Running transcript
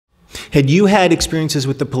Had you had experiences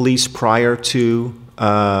with the police prior to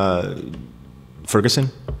Ferguson?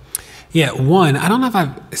 Yeah, one, I don't know if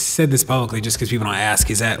I've said this publicly just because people don't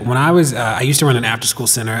ask, is that when I was, I used to run an after-school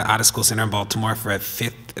center, out-of-school center in Baltimore for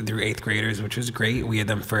 5th through 8th graders, which was great. We had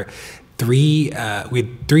them for we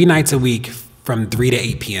had 3 nights a week from 3 to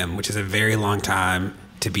 8 p.m., which is a very long time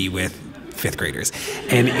to be with 5th graders.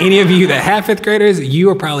 And any of you that have 5th graders, you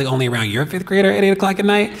are probably only around your 5th grader at 8 o'clock at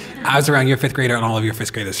night. I was around your 5th grader and all of your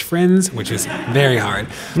 5th graders' friends, which is very hard.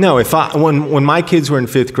 No, when my kids were in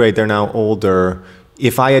 5th grade, they're now older.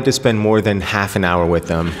 If I had to spend more than half an hour with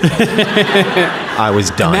them, I was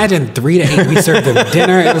done. Imagine 3 to 8, we served them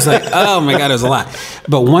dinner. It was like, oh my God, it was a lot.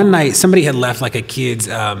 But one night, somebody had left like a kid's,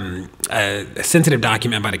 a sensitive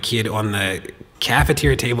document about a kid on the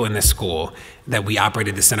cafeteria table in the school that we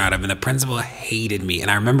operated the center out of, and the principal hated me. And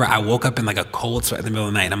I remember I woke up in like a cold sweat in the middle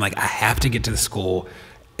of the night, and I'm like, I have to get to the school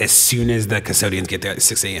as soon as the custodians get there at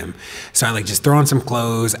 6 a.m. So I like just throw on some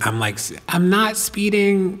clothes. I'm like, I'm not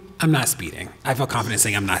speeding. I feel confident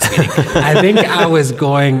saying I'm not speeding. I think I was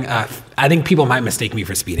going, I think people might mistake me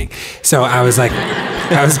for speeding. So I was like,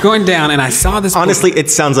 I was going down and I saw this. Honestly, it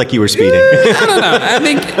sounds like you were speeding. I don't know. I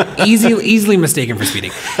think easily mistaken for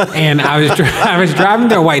speeding. And I was driving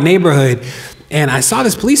through a white neighborhood, and I saw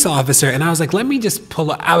this police officer, and I was like, let me just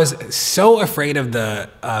pull up. I was so afraid of the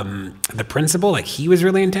principal, like he was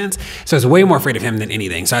really intense. So I was way more afraid of him than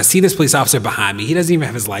anything. So I see this police officer behind me. He doesn't even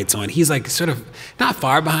have his lights on. He's like sort of not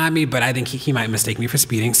far behind me, but I think he might mistake me for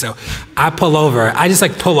speeding. So I pull over. I just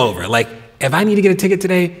like pull over. Like, if I need to get a ticket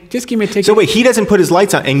today, just give me a ticket. So wait, he doesn't put his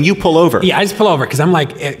lights on and you pull over? Yeah, I just pull over because I'm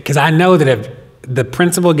like, because I know that if the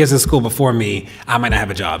principal gets to school before me, I might not have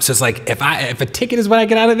a job. So it's like, if a ticket is what I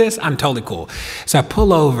get out of this, I'm totally cool. So I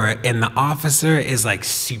pull over and the officer is like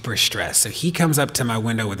super stressed. So he comes up to my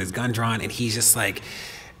window with his gun drawn and he's just like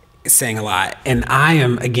saying a lot. And I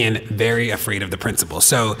am, again, very afraid of the principal.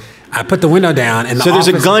 So I put the window down and so there's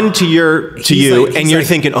a gun to you like, and you're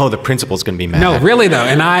thinking, oh, the principal's going to be mad. No, really though.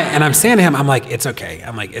 And I'm saying to him, I'm like, it's okay.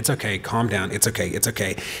 I'm like, it's okay. Calm down. It's okay. It's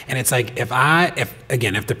okay. And it's like, if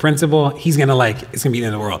the principal, he's going to like, it's going to be the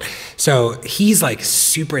end of the world. So he's like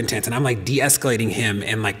super intense and I'm like de-escalating him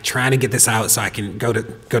and like trying to get this out so I can go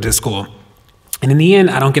to school. And in the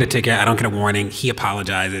end, I don't get a ticket. I don't get a warning. He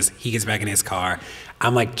apologizes. He gets back in his car.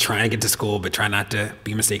 I'm like trying to get to school, but try not to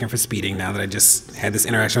be mistaken for speeding now that I just had this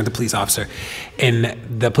interaction with the police officer. And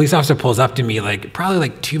the police officer pulls up to me like probably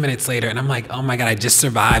like 2 minutes later. And I'm like, oh my God, I just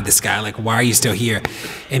survived this guy. Like, why are you still here?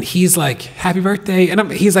 And he's like, happy birthday.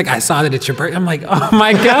 And he's like, I saw that it's your birthday. I'm like, oh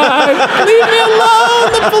my God, leave me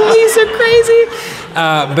alone. The police are crazy.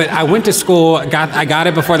 But I went to school, I got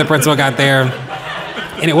it before the principal got there.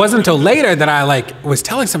 And it wasn't until later that I like was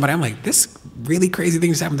telling somebody, I'm like, this really crazy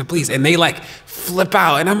thing just happened to the police. And they like flip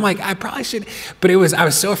out. And I'm like, I probably should. But I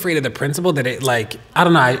was so afraid of the principal that it like, I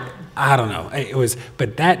don't know. It was,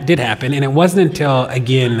 but that did happen. And it wasn't until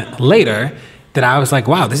again later that I was like,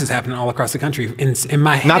 wow, this is happening all across the country. In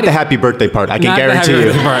my head. Not the happy birthday part, I can guarantee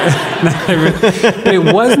you. But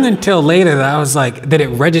it wasn't until later that I was like, that it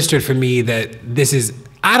registered for me that this is,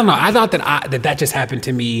 I don't know. I thought that just happened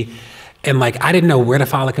to me. And like, I didn't know where to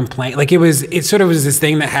file a complaint. Like it sort of was this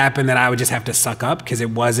thing that happened that I would just have to suck up because I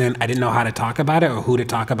didn't know how to talk about it or who to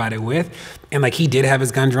talk about it with. And like, he did have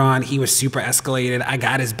his gun drawn. He was super escalated. I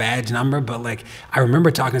got his badge number, but like, I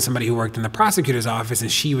remember talking to somebody who worked in the prosecutor's office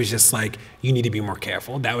and she was just like, you need to be more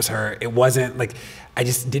careful. That was her. It wasn't like, I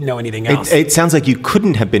just didn't know anything else. It sounds like you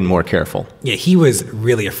couldn't have been more careful. Yeah, he was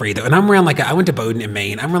really afraid though. And I'm wearing I went to Bowdoin in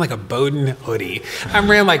Maine. I'm wearing like a Bowdoin hoodie. I'm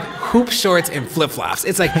wearing like hoop shorts and flip flops.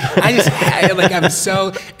 It's like, and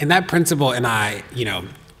that principal and I,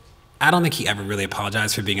 I don't think he ever really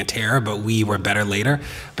apologized for being a terror, but we were better later.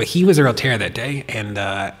 But he was a real terror that day. And,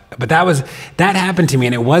 but that happened to me.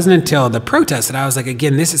 And it wasn't until the protest that I was like,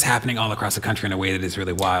 again, this is happening all across the country in a way that is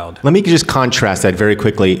really wild. Let me just contrast that very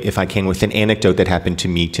quickly, if I can, with an anecdote that happened to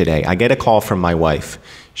me today. I get a call from my wife.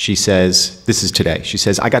 She says, this is today. She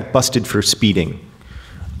says, I got busted for speeding.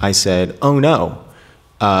 I said, oh no.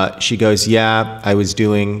 She goes, yeah, I was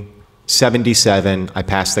doing 77. I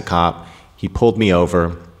passed the cop. He pulled me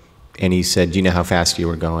over. And he said, do you know how fast you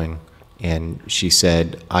were going? And she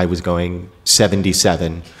said, I was going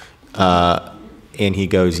 77. And he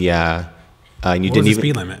goes, yeah. And you what didn't was the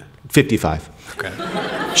even. Speed limit? 55.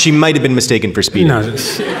 Okay. She might have been mistaken for speeding. No,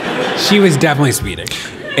 she was definitely speeding.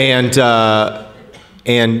 And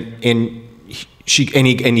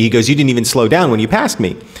he goes, you didn't even slow down when you passed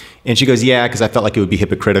me. And she goes, yeah, because I felt like it would be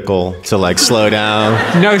hypocritical to like slow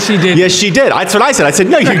down. No, she didn't. Yes, she did. That's what I said. I said,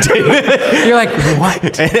 no, you didn't. You're like,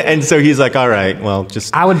 what? And so he's like, all right, well,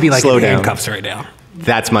 just I would be like slow in down. handcuffs right now.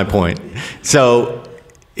 That's my point. So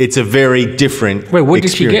it's a very different Wait, what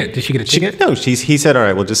experience. did she get? Did she get a ticket? No, he said, all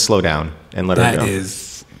right, we'll just slow down and let her go. That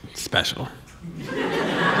is special.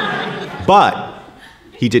 But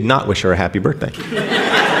he did not wish her a happy birthday.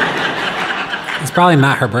 It's probably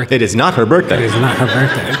not her birthday. It is not her birthday. It is not her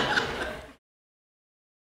birthday.